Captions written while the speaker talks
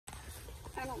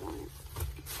I don't want it.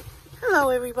 Hello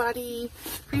everybody,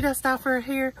 Frida Stauffer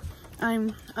here. I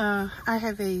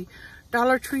have a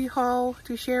Dollar Tree haul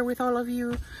to share with all of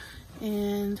you,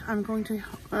 and I'm going to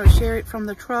share it from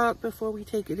the truck before we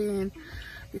take it in,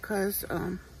 because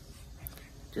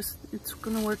it's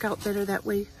gonna work out better that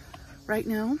way right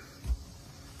now.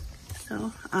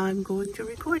 So I'm going to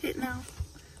record it now.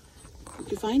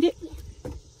 Did you find it?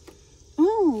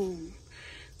 Oh,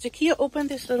 Zakia opened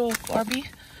this little Barbie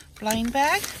blind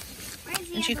bag,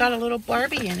 and she got a little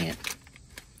Barbie in it.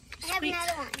 Sweet,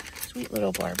 sweet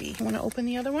little Barbie. You want to open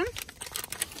the other one?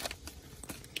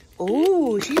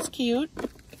 Oh, she's cute.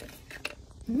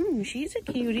 She's a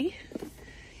cutie.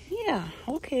 Yeah,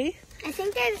 okay. I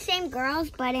think they're the same girls,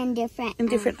 but in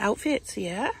different outfits.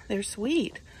 Yeah, they're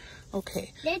sweet.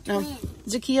 Okay. They're now, twins.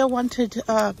 Zakia wanted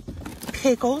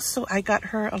pickles, so I got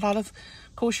her a lot of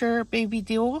kosher baby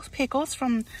dill pickles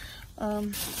from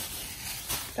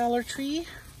Dollar Tree,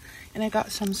 and I got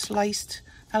some sliced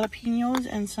jalapenos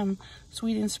and some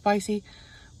sweet and spicy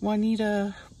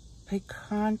Juanita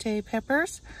picante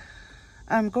peppers.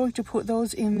 I'm going to put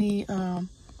those in the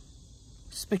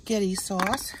spaghetti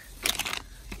sauce.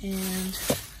 And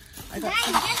I got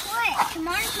guess what?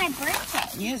 Tomorrow's my birthday.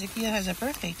 Yeah, Zakia has a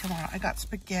birthday tomorrow. I got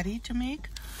spaghetti to make.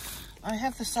 I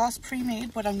have the sauce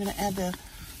pre-made, but I'm going to add the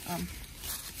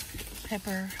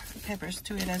peppers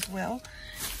to it as well.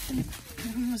 And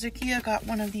Zakia got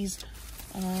one of these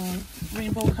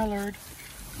rainbow colored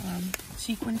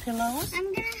sequin pillows.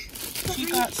 She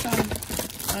got some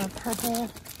purple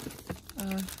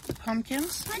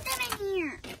pumpkins. Put them in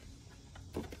here.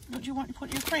 Would you want to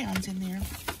put your crayons in there?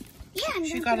 Yeah.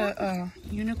 She got a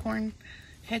unicorn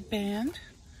headband,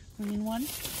 green one,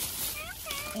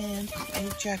 and a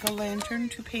jack-o'-lantern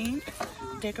to paint,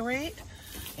 decorate.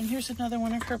 And here's another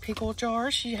one of her pickle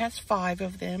jars. She has 5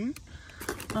 of them.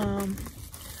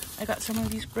 I got some of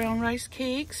these brown rice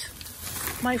cakes.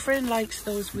 My friend likes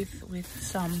those with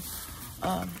some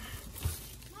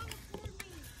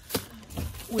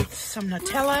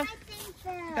Nutella.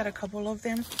 I got a couple of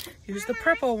them. Here's the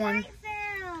purple one.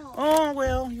 Oh,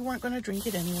 well, you weren't going to drink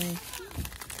it anyway.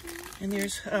 And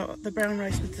there's the brown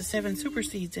rice with the 7 super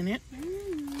seeds in it.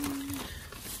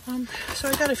 So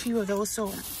I got a few of those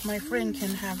so my friend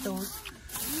can have those.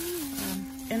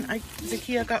 And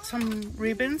Zakia got some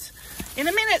ribbons. In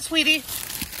a minute, sweetie.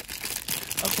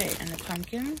 Okay, and the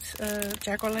pumpkins,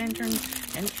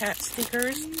 jack-o'-lantern and cat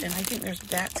stickers. And I think there's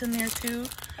bats in there too.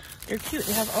 They're cute.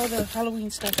 They have all the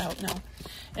Halloween stuff out now.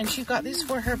 And she got this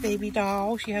for her baby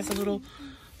doll. She has a little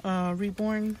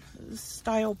reborn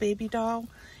style baby doll,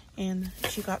 and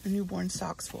she got the newborn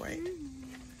socks for it.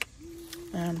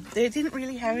 They didn't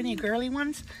really have any girly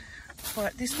ones,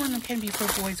 but this one can be for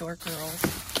boys or girls.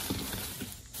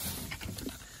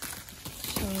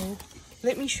 So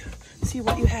let me see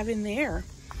what you have in there.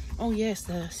 Oh yes,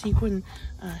 the sequin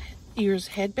ears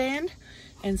headband,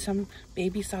 and some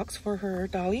baby socks for her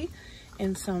dolly,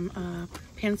 and some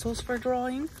pencils for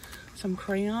drawing, some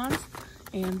crayons,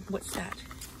 and what's that?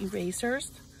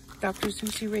 Erasers, Dr.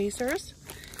 Seuss erasers,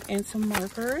 and some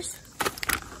markers.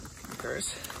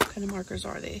 What kind of markers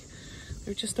are they?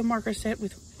 They're just a marker set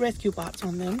with rescue bots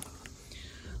on them.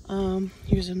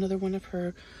 Here's another one of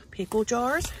her pickle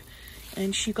jars,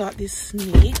 and she got this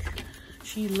snake.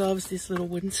 She loves this little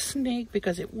wooden snake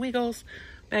because it wiggles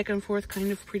back and forth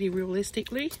kind of pretty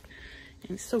realistically,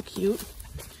 and it's so cute.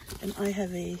 And I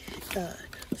have a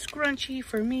scrunchie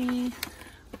for me,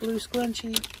 a blue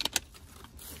scrunchie.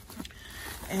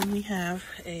 And we have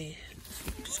a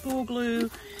school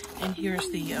glue, and here's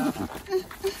the,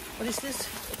 what is this?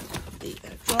 The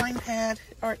drawing pad,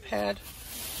 art pad.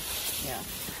 Yeah.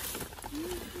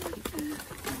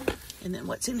 And then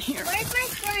what's in here? Where's my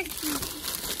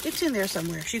scrunchie? It's in there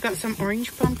somewhere. She got some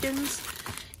orange pumpkins,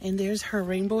 and there's her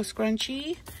rainbow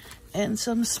scrunchie, and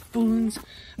some spoons,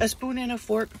 a spoon and a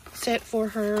fork set for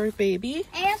her baby.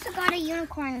 I also got a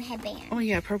unicorn headband. Oh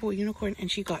yeah, purple unicorn, and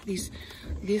she got this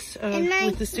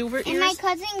with the silver ears. And my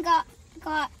cousin got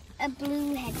a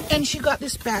blue headband. And she got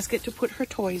this basket to put her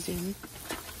toys in.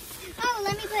 Oh,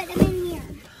 let me put them in here.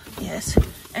 Yes,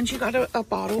 and she got a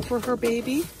bottle for her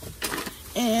baby,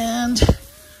 and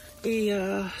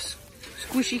a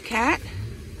squishy cat.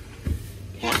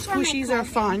 Cat squishies are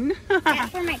fun.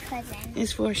 That's for my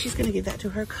cousin. She's gonna give that to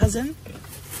her cousin.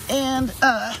 And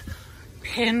a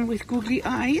pen with googly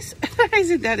eyes.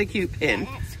 Isn't that a cute pen?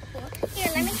 Yeah, that's cool.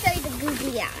 Here, let me show you the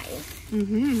googly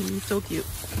eyes. So cute.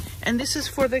 And this is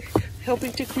for the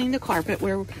helping to clean the carpet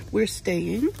where we're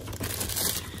staying.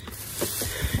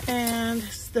 And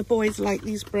the boys like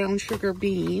these brown sugar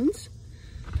beans.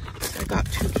 So I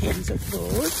got 2 cans of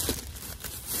those.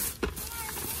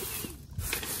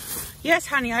 Yes,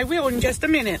 honey, I will in just a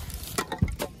minute.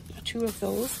 2 of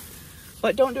those.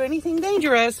 But don't do anything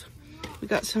dangerous. We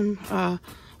got some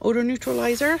odor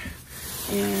neutralizer.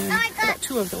 And I got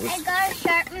 2 of those. I got a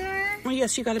sharpener. Oh,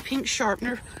 yes, you got a pink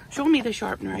sharpener. Show me the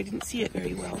sharpener. I didn't see it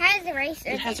very well. It has erasers.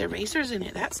 It has erasers in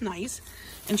it. That's nice.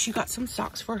 And she got some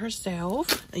socks for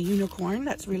herself. A unicorn.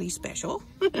 That's really special.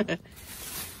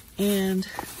 And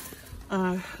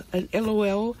an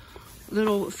LOL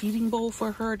little feeding bowl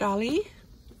for her dolly.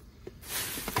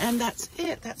 And that's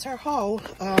it. That's our haul.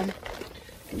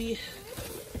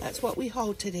 That's what we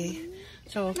hauled today.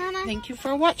 So thank you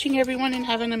for watching, everyone, and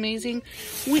have an amazing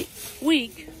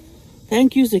week.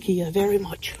 Thank you, Zakia, very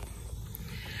much.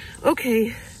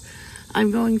 Okay,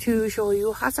 I'm going to show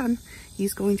you Hassan.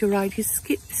 He's going to ride his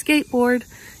skateboard.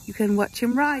 You can watch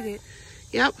him ride it.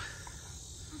 Yep.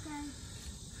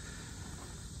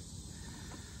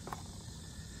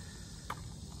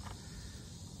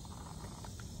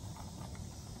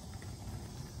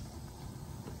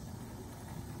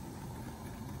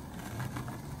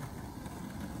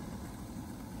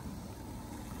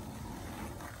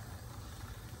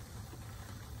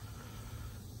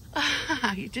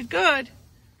 You did good.